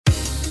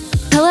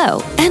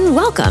Hello, and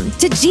welcome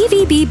to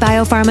GVB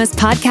Biopharma's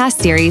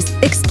podcast series,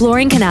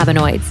 Exploring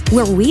Cannabinoids,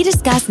 where we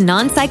discuss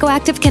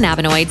non-psychoactive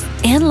cannabinoids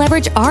and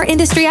leverage our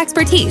industry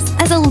expertise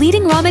as a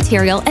leading raw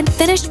material and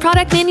finished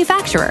product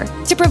manufacturer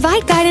to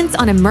provide guidance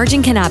on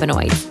emerging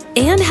cannabinoids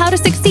and how to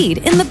succeed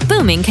in the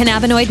booming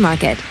cannabinoid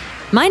market.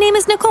 My name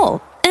is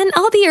Nicole, and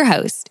I'll be your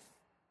host.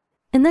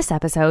 In this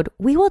episode,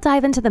 we will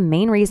dive into the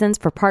main reasons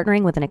for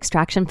partnering with an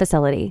extraction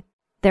facility.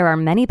 There are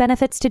many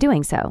benefits to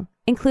doing so,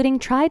 including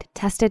tried,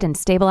 tested, and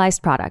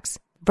stabilized products,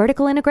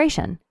 vertical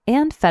integration,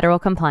 and federal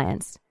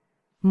compliance.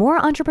 More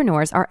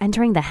entrepreneurs are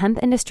entering the hemp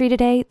industry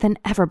today than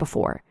ever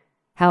before.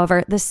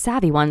 However, the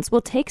savvy ones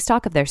will take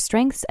stock of their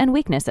strengths and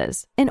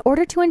weaknesses in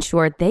order to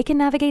ensure they can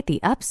navigate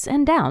the ups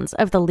and downs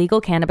of the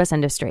legal cannabis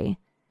industry.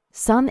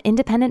 Some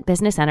independent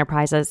business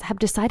enterprises have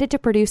decided to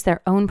produce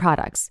their own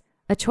products,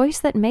 a choice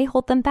that may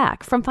hold them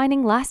back from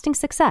finding lasting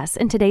success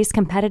in today's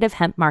competitive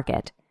hemp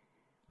market.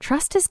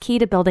 Trust is key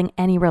to building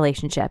any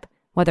relationship,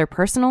 whether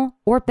personal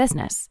or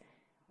business.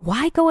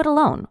 Why go it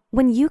alone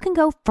when you can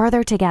go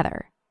further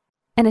together?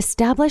 An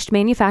established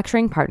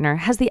manufacturing partner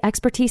has the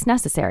expertise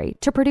necessary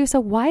to produce a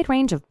wide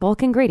range of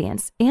bulk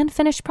ingredients and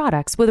finished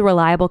products with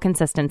reliable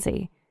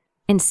consistency.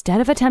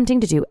 Instead of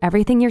attempting to do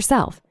everything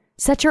yourself,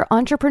 set your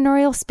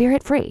entrepreneurial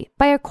spirit free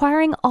by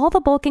acquiring all the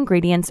bulk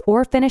ingredients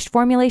or finished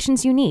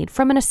formulations you need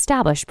from an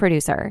established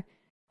producer.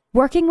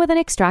 Working with an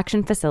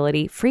extraction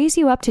facility frees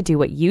you up to do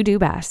what you do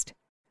best.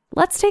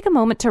 Let's take a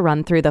moment to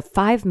run through the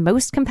 5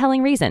 most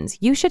compelling reasons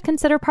you should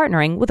consider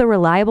partnering with a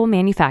reliable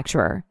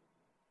manufacturer.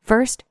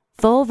 First,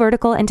 full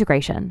vertical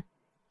integration.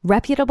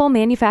 Reputable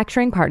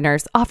manufacturing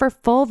partners offer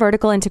full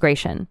vertical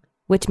integration,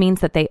 which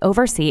means that they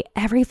oversee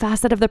every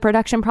facet of the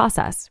production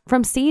process,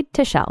 from seed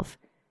to shelf.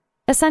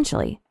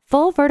 Essentially,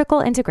 full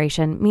vertical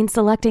integration means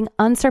selecting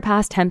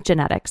unsurpassed hemp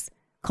genetics,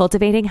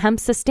 cultivating hemp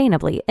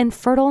sustainably in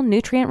fertile,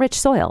 nutrient-rich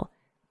soil,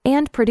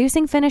 and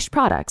producing finished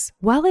products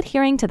while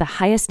adhering to the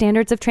highest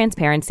standards of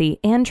transparency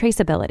and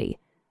traceability,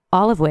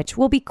 all of which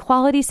will be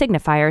quality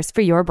signifiers for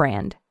your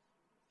brand.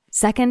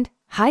 Second,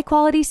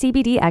 high-quality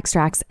CBD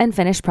extracts and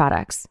finished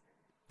products.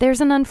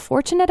 There's an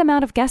unfortunate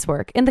amount of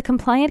guesswork in the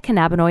compliant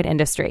cannabinoid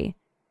industry.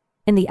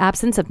 In the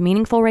absence of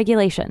meaningful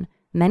regulation,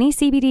 many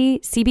CBD,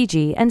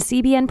 CBG, and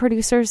CBN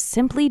producers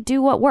simply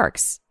do what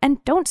works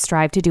and don't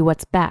strive to do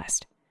what's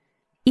best.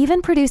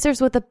 Even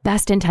producers with the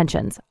best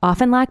intentions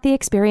often lack the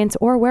experience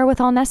or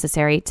wherewithal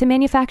necessary to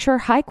manufacture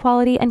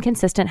high-quality and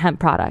consistent hemp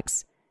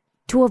products.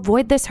 To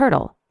avoid this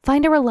hurdle,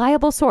 find a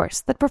reliable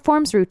source that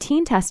performs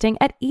routine testing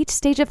at each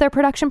stage of their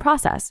production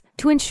process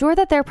to ensure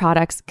that their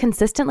products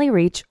consistently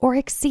reach or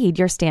exceed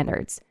your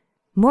standards.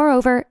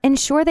 Moreover,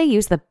 ensure they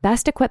use the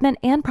best equipment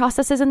and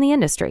processes in the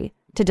industry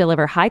to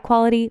deliver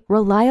high-quality,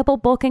 reliable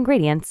bulk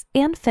ingredients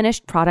and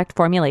finished product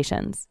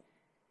formulations.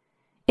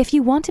 If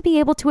you want to be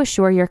able to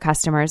assure your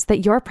customers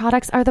that your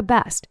products are the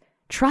best,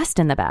 trust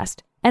in the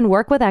best, and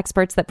work with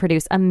experts that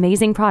produce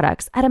amazing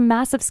products at a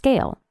massive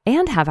scale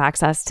and have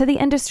access to the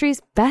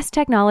industry's best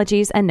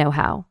technologies and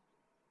know-how.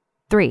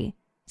 3.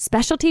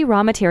 Specialty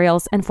raw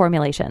materials and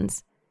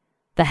formulations.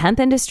 The hemp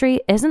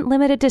industry isn't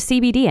limited to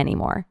CBD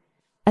anymore.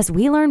 As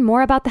we learn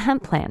more about the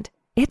hemp plant,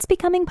 it's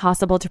becoming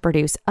possible to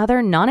produce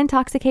other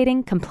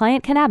non-intoxicating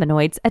compliant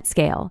cannabinoids at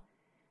scale.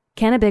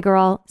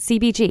 Cannabigerol,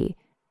 CBG,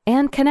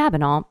 and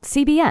cannabinol,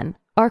 CBN,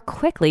 are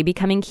quickly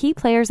becoming key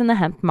players in the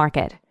hemp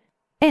market.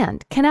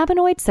 And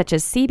cannabinoids such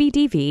as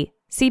CBDV,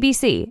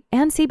 CBC,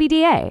 and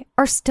CBDA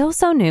are still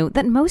so new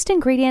that most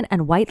ingredient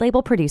and white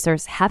label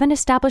producers haven't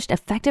established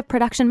effective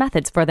production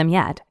methods for them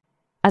yet.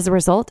 As a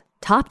result,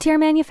 top-tier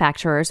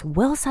manufacturers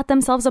will set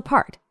themselves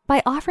apart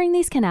by offering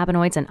these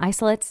cannabinoids in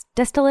isolates,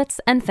 distillates,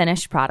 and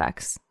finished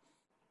products.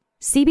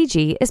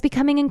 CBG is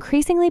becoming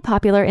increasingly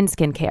popular in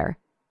skincare,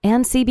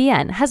 and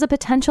CBN has a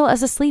potential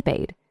as a sleep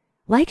aid.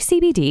 Like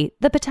CBD,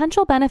 the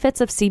potential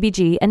benefits of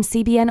CBG and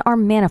CBN are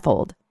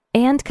manifold,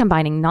 and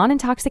combining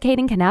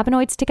non-intoxicating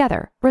cannabinoids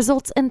together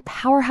results in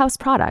powerhouse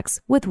products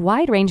with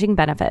wide-ranging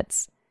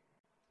benefits.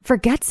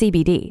 Forget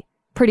CBD.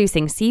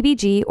 Producing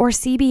CBG or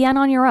CBN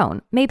on your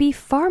own may be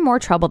far more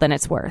trouble than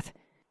it's worth.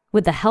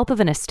 With the help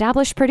of an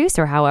established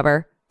producer,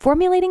 however,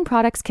 formulating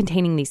products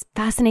containing these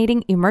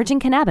fascinating emerging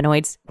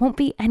cannabinoids won't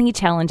be any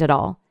challenge at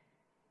all.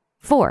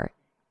 4.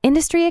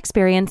 Industry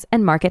experience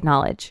and market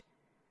knowledge.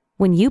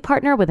 When you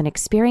partner with an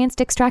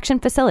experienced extraction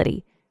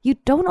facility, you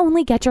don't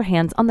only get your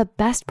hands on the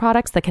best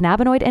products the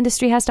cannabinoid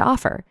industry has to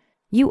offer,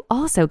 you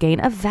also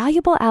gain a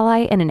valuable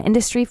ally in an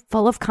industry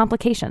full of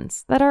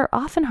complications that are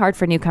often hard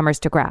for newcomers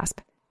to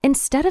grasp.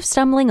 Instead of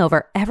stumbling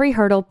over every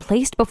hurdle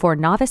placed before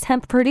novice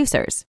hemp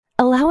producers,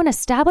 allow an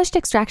established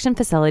extraction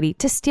facility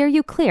to steer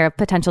you clear of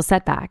potential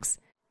setbacks.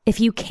 If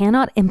you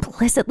cannot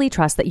implicitly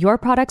trust that your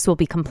products will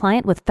be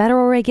compliant with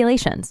federal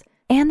regulations,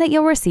 and that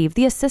you'll receive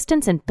the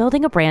assistance in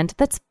building a brand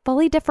that's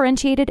fully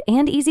differentiated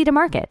and easy to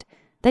market,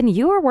 then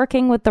you are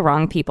working with the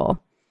wrong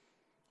people.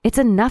 It's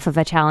enough of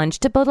a challenge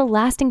to build a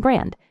lasting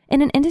brand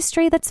in an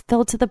industry that's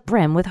filled to the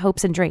brim with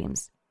hopes and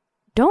dreams.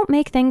 Don't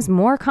make things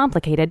more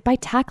complicated by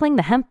tackling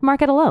the hemp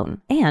market alone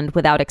and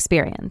without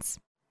experience.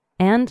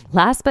 And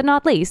last but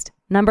not least,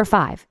 number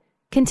 5,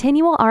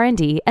 continual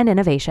R&D, and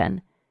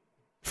innovation.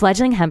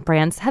 Fledgling hemp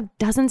brands have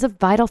dozens of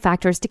vital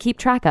factors to keep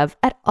track of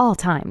at all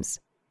times.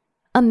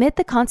 Amid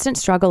the constant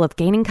struggle of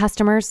gaining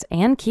customers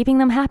and keeping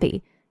them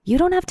happy, you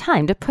don't have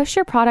time to push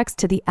your products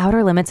to the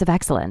outer limits of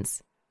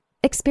excellence.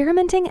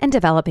 Experimenting and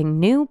developing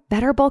new,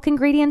 better bulk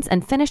ingredients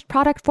and finished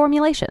product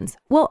formulations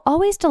will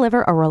always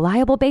deliver a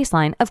reliable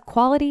baseline of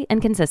quality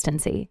and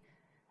consistency.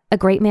 A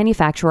great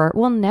manufacturer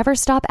will never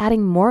stop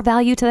adding more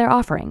value to their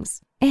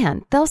offerings,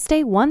 and they'll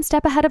stay one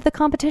step ahead of the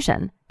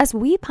competition as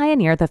we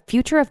pioneer the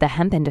future of the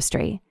hemp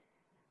industry.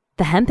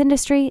 The hemp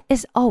industry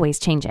is always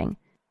changing.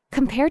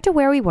 Compared to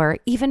where we were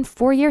even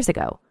 4 years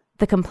ago,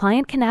 the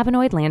compliant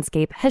cannabinoid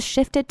landscape has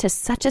shifted to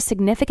such a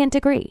significant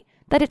degree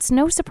that it's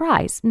no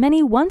surprise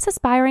many once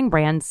aspiring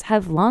brands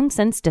have long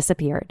since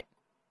disappeared.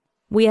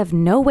 We have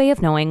no way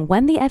of knowing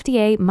when the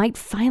FDA might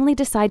finally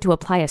decide to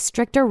apply a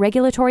stricter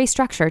regulatory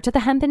structure to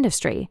the hemp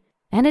industry,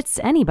 and it's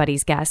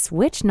anybody's guess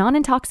which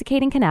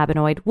non-intoxicating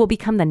cannabinoid will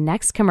become the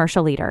next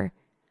commercial leader.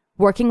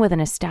 Working with an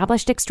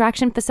established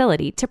extraction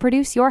facility to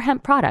produce your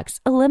hemp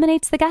products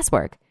eliminates the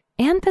guesswork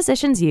and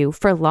positions you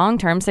for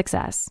long-term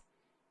success.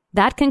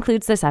 That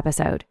concludes this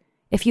episode.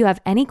 If you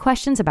have any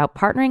questions about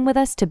partnering with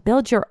us to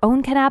build your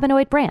own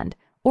cannabinoid brand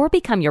or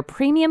become your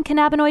premium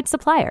cannabinoid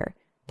supplier,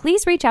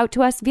 please reach out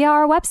to us via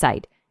our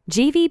website,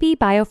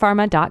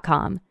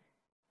 gvbbiopharma.com.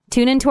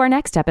 Tune into our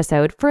next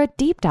episode for a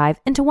deep dive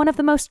into one of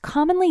the most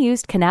commonly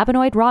used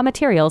cannabinoid raw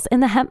materials in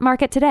the hemp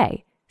market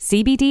today,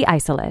 CBD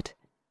isolate.